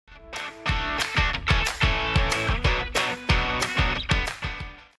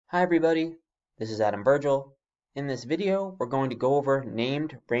Hi everybody, this is Virgile. In this video, we're going to go over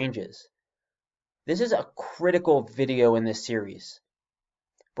named ranges. This is a critical video in this series.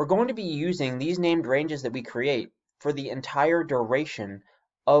 We're going to be using these named ranges that we create for the entire duration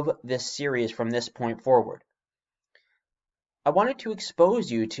of this series from this point forward. I wanted to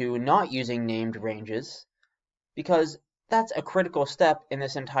expose you to not using named ranges because that's a critical step in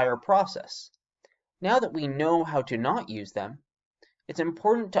this entire process. Now that we know how to not use them, it's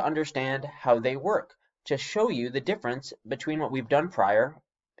important to understand how they work to show you the difference between what we've done prior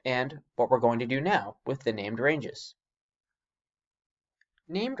and what we're going to do now with the named ranges.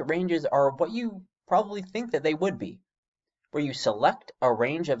 Named ranges are what you probably think that they would be, where you select a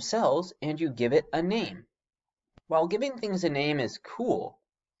range of cells and you give it a name. While giving things a name is cool,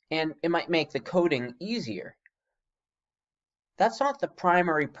 and it might make the coding easier, that's not the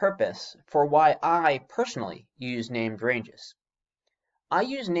primary purpose for why I personally use named ranges. I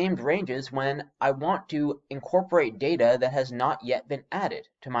use named ranges when I want to incorporate data that has not yet been added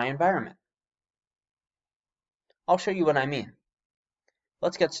to my environment. I'll show you what I mean.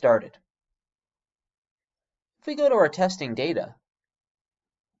 Let's get started. If we go to our testing data,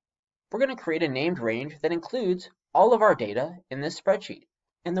 we're going to create a named range that includes all of our data in this spreadsheet.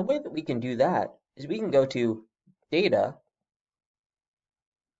 And the way that we can do that is we can go to Data,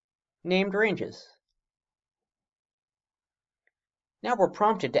 Named Ranges. Now we're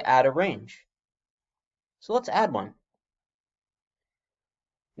prompted to add a range. So let's add one.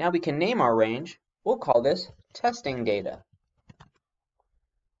 Now we can name our range. We'll call this testing data.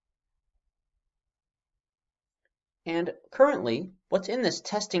 And currently, what's in this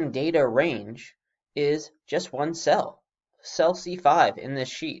testing data range is just one cell, cell C5 in this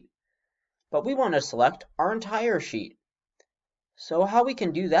sheet. But we want to select our entire sheet. So how we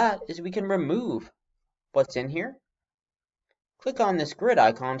can do that is we can remove what's in here. Click on this grid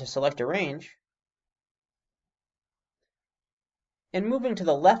icon to select a range. And moving to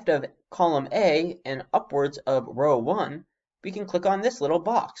the left of column A and upwards of row 1, we can click on this little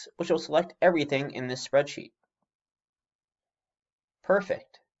box, which will select everything in this spreadsheet.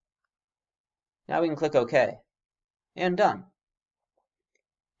 Perfect. Now we can click OK. And done.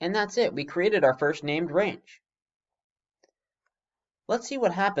 And that's it. We created our first named range. Let's see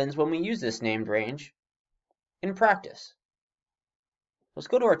what happens when we use this named range in practice. Let's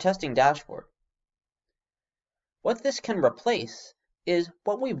go to our testing dashboard. What this can replace is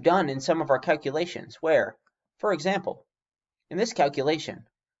what we've done in some of our calculations where, for example, in this calculation,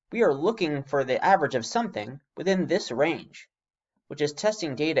 we are looking for the average of something within this range, which is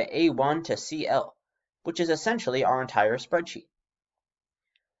testing data A1 to CL, which is essentially our entire spreadsheet.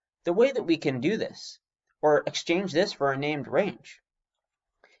 The way that we can do this, or exchange this for a named range,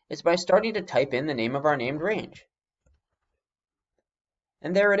 is by starting to type in the name of our named range.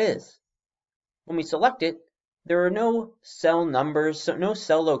 And there it is. When we select it, there are no cell numbers, so no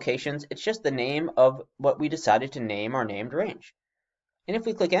cell locations. It's just the name of what we decided to name our named range. And if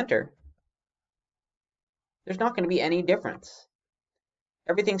we click enter, there's not going to be any difference.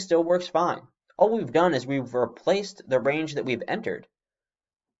 Everything still works fine. All we've done is we've replaced the range that we've entered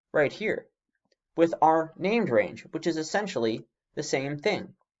right here with our named range, which is essentially the same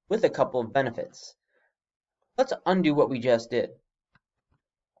thing with a couple of benefits. Let's undo what we just did.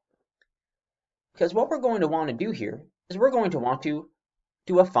 Because what we're going to want to do here is we're going to want to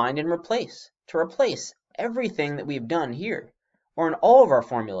do a find and replace, to replace everything that we've done here, or in all of our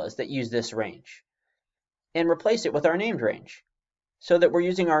formulas that use this range, and replace it with our named range, so that we're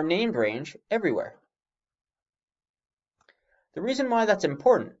using our named range everywhere. The reason why that's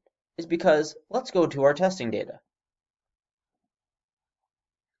important is because let's go to our testing data.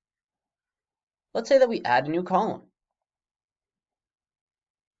 Let's say that we add a new column.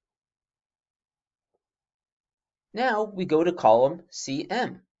 Now we go to column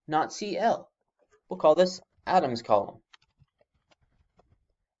CM, not CL. We'll call this Atoms column.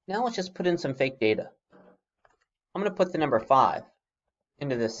 Now let's just put in some fake data. I'm going to put the number 5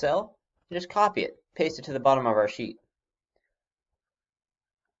 into this cell and just copy it, paste it to the bottom of our sheet.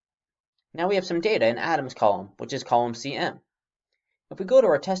 Now we have some data in Atoms column, which is column CM. If we go to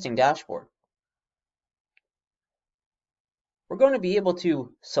our testing dashboard, we're going to be able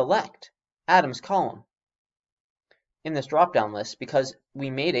to select Atoms column in this drop-down list because we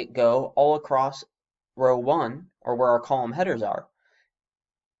made it go all across row 1, or where our column headers are,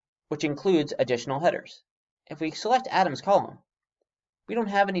 which includes additional headers. If we select Atoms column, we don't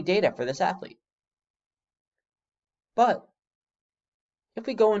have any data for this athlete. But if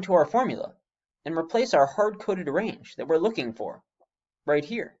we go into our formula and replace our hard-coded range that we're looking for right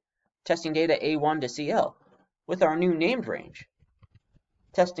here, testing data A1 to CL, with our new named range,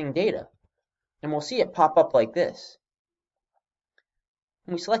 testing data, and we'll see it pop up like this.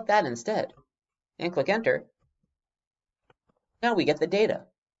 When we select that instead and click enter, now we get the data.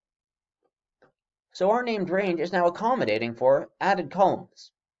 So our named range is now accommodating for added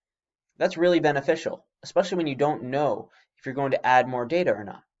columns. That's really beneficial, especially when you don't know if you're going to add more data or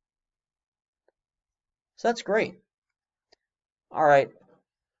not. So that's great. All right,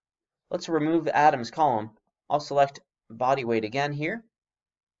 let's remove Adam's column. I'll select body weight again here,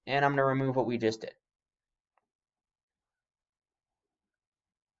 and I'm going to remove what we just did.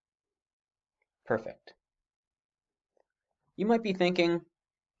 Perfect. You might be thinking,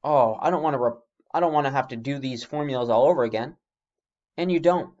 oh, I don't want to have to do these formulas all over again. And you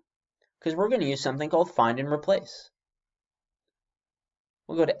don't, because we're going to use something called find and replace.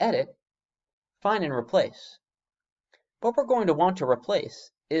 We'll go to edit, find and replace. What we're going to want to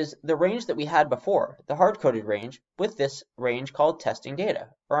replace is the range that we had before, the hard-coded range, with this range called testing data,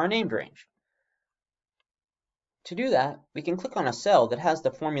 or our named range. To do that, we can click on a cell that has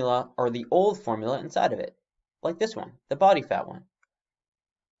the formula or the old formula inside of it, like this one, the body fat one.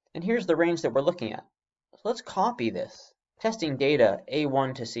 And here's the range that we're looking at. So let's copy this, testing data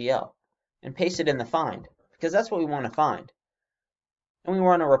A1 to CL, and paste it in the find, because that's what we want to find. And we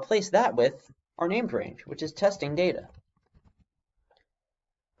want to replace that with our named range, which is testing data.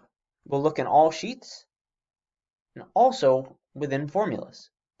 We'll look in all sheets and also within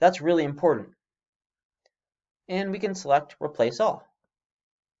formulas. That's really important. And we can select replace all.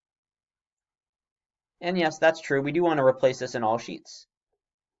 And yes, that's true. We do want to replace this in all sheets.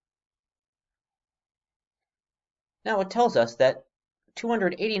 Now it tells us that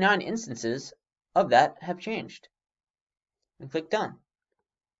 289 instances of that have changed. And click done.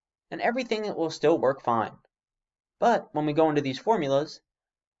 And everything will still work fine. But when we go into these formulas,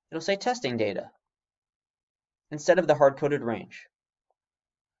 it'll say testing data instead of the hard-coded range.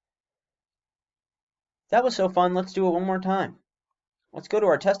 That was so fun, let's do it one more time. Let's go to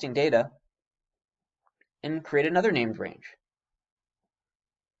our testing data and create another named range.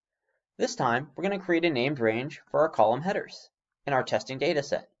 This time, we're going to create a named range for our column headers in our testing data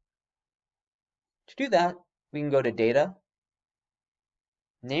set. To do that, we can go to Data,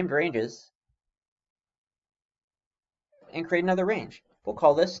 Named Ranges, and create another range. We'll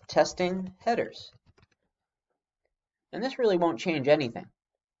call this Testing Headers. And this really won't change anything.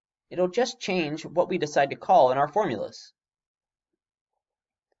 It'll just change what we decide to call in our formulas.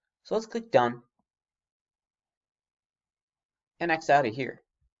 So let's click Done and X out of here.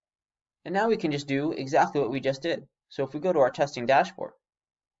 And now we can just do exactly what we just did. So if we go to our testing dashboard,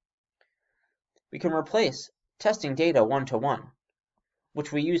 we can replace testing data one-to-one,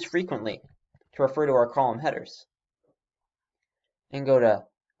 which we use frequently to refer to our column headers, and go to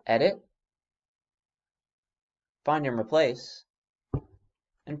Edit, Find and Replace,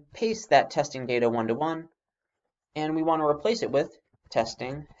 and paste that testing data one-to-one, and we want to replace it with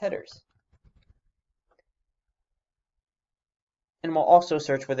testing headers. And we'll also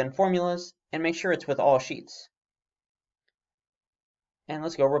search within formulas and make sure it's with all sheets. And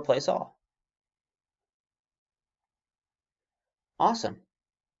let's go replace all. Awesome.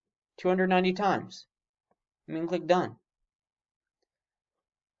 290 times. And we can click done.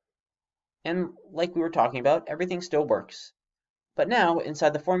 And like we were talking about, everything still works. But now,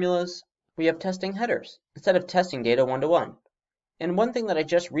 inside the formulas, we have testing headers instead of testing data one-to-one. And one thing that I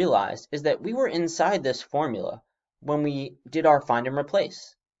just realized is that we were inside this formula when we did our find and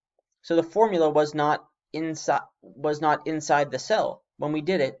replace. So the formula was not inside the cell when we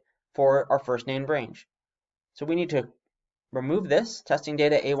did it for our first named range. So we need to remove this, testing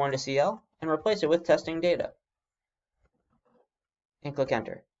data A1 to CL, and replace it with testing data. And click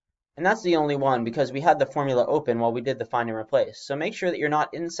enter. And that's the only one because we had the formula open while we did the find and replace. So make sure that you're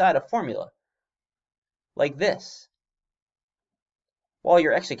not inside a formula like this while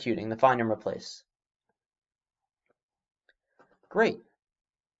you're executing the find and replace. Great.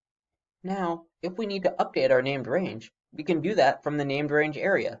 Now, if we need to update our named range, we can do that from the named range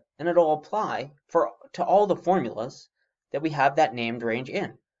area, and it'll apply to all the formulas that we have that named range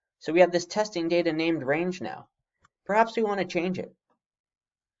in. So we have this testing data named range now. Perhaps we want to change it.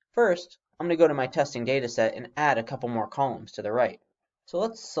 First, I'm going to go to my testing data set and add a couple more columns to the right. So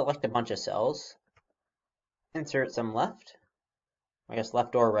let's select a bunch of cells, insert some left. I guess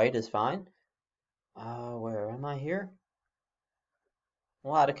left or right is fine. Where am I here?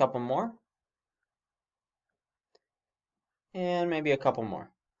 We'll add a couple more. And maybe a couple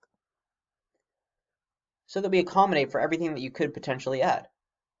more. So that we accommodate for everything that you could potentially add.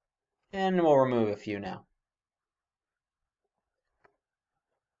 And we'll remove a few now.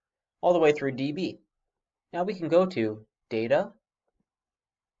 All the way through DB. Now we can go to Data,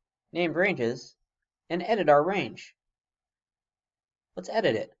 named ranges, and edit our range. Let's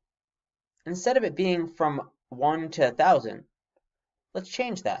edit it. Instead of it being from 1 to 1,000, let's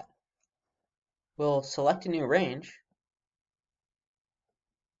change that. We'll select a new range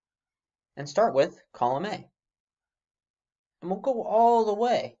and start with column A. And we'll go all the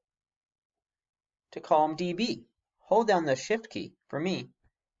way to column DB. Hold down the Shift key for me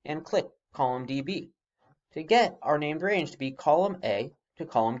and click column DB to get our named range to be column A to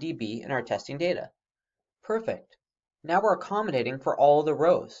column DB in our testing data. Perfect. Now we're accommodating for all the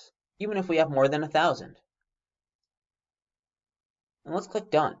rows, even if we have more than 1,000. And let's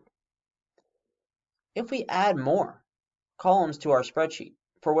click Done. If we add more columns to our spreadsheet,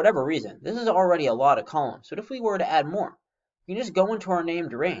 for whatever reason, this is already a lot of columns, but if we were to add more, we can just go into our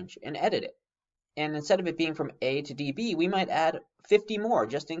named range and edit it. And instead of it being from A to DB, we might add 50 more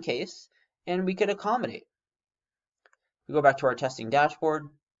just in case, and we could accommodate. We go back to our testing dashboard,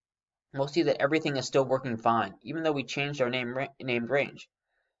 we'll see that everything is still working fine, even though we changed our named range.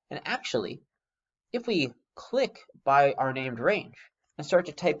 And actually, if we click by our named range and start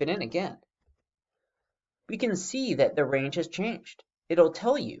to type it in again, we can see that the range has changed. It'll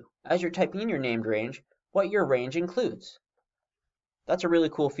tell you, as you're typing in your named range, what your range includes. That's a really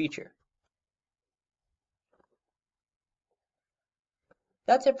cool feature.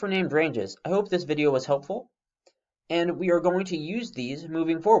 That's it for named ranges. I hope this video was helpful, and we are going to use these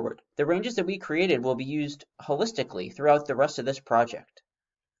moving forward. The ranges that we created will be used holistically throughout the rest of this project.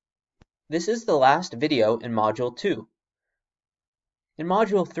 This is the last video in Module 2. In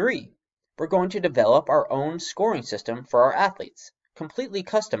Module 3, we're going to develop our own scoring system for our athletes, completely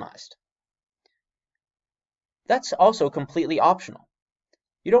customized. That's also completely optional.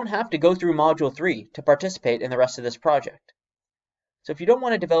 You don't have to go through Module 3 to participate in the rest of this project. So if you don't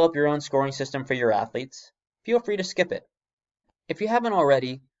want to develop your own scoring system for your athletes, feel free to skip it. If you haven't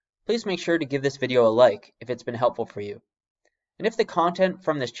already, please make sure to give this video a like if it's been helpful for you. And if the content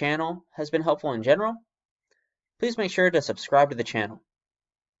from this channel has been helpful in general, please make sure to subscribe to the channel.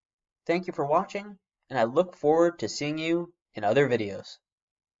 Thank you for watching, and I look forward to seeing you in other videos.